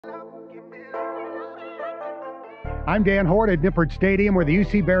I'm Dan Hoard at Nippert Stadium, where the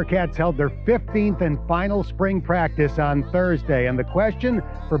UC Bearcats held their 15th and final spring practice on Thursday. And the question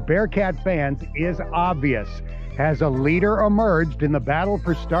for Bearcat fans is obvious. Has a leader emerged in the battle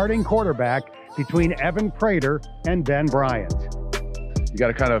for starting quarterback between Evan Prater and Ben Bryant? You got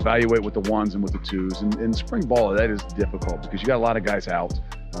to kind of evaluate with the ones and with the twos. And in spring ball, that is difficult because you got a lot of guys out.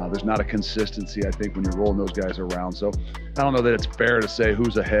 There's not a consistency, I think, when you're rolling those guys around. So I don't know that it's fair to say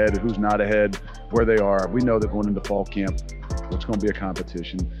who's ahead, who's not ahead, where they are. We know that going into fall camp, it's going to be a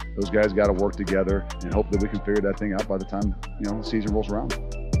competition. Those guys got to work together and hope that we can figure that thing out by the time, the season rolls around.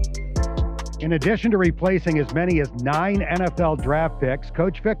 In addition to replacing as many as 9 NFL draft picks,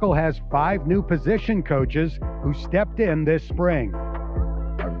 Coach Fickell has 5 new position coaches who stepped in this spring.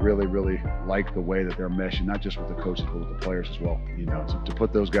 I really like the way that they're meshing, not just with the coaches, but with the players as well. To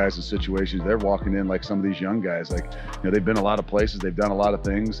put those guys in situations, they're walking in like some of these young guys. They've been a lot of places, they've done a lot of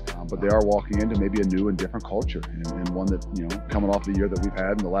things, but they are walking into maybe a new and different culture, and one that, coming off the year that we've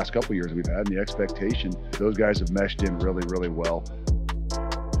had and the last couple of years we've had, and the expectation, those guys have meshed in really well.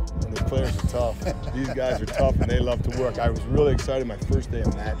 The players are tough. These guys are tough and they love to work. I was really excited my first day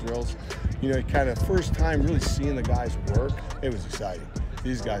of mat drills. Kind of first time really seeing the guys work, it was exciting.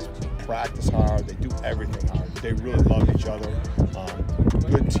 These guys practice hard, they do everything hard. They really love each other.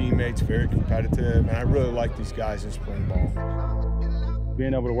 Good teammates, very competitive, and I really like these guys in spring ball.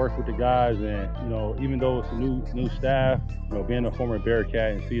 Being able to work with the guys and, even though it's a new staff, being a former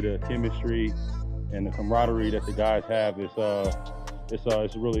Bearcat and see the chemistry and the camaraderie that the guys have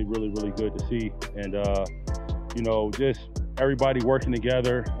it's really good to see. And, just everybody working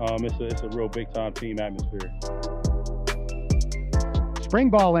together, it's a real big-time team atmosphere. Spring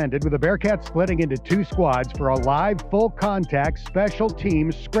ball ended with the Bearcats splitting into 2 squads for a live full-contact special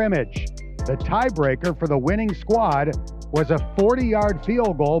teams scrimmage. The tiebreaker for the winning squad was a 40-yard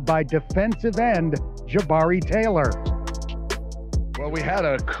field goal by defensive end Jabari Taylor. Well, we had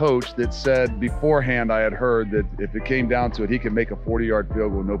a coach that said beforehand, I had heard that if it came down to it, he could make a 40-yard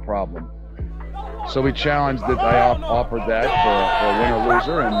field goal, no problem. So we challenged that. I offered that for a win or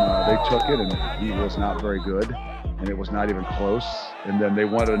loser, and they took it, and he was not very good, and it was not even close. And then they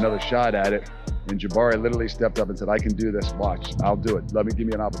wanted another shot at it, and Jabari literally stepped up and said, I can do this, watch, I'll do it. Give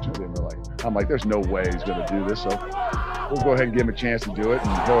me an opportunity. And I'm like, there's no way he's gonna do this, so we'll go ahead and give him a chance to do it,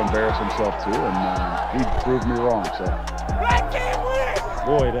 and he'll embarrass himself too, and he proved me wrong, so.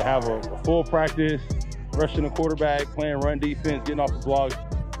 Boy, to have a full practice, rushing the quarterback, playing run defense, getting off the blocks,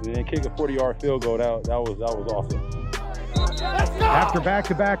 and then kick a 40-yard field goal, that was awesome. After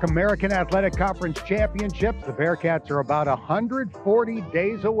back-to-back American Athletic Conference championships, the Bearcats are about 140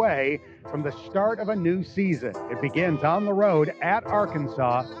 days away from the start of a new season. It begins on the road at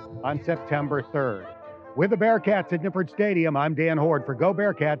Arkansas on September 3rd. With the Bearcats at Nippert Stadium, I'm Dan Hoard for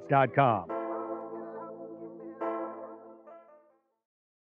GoBearcats.com.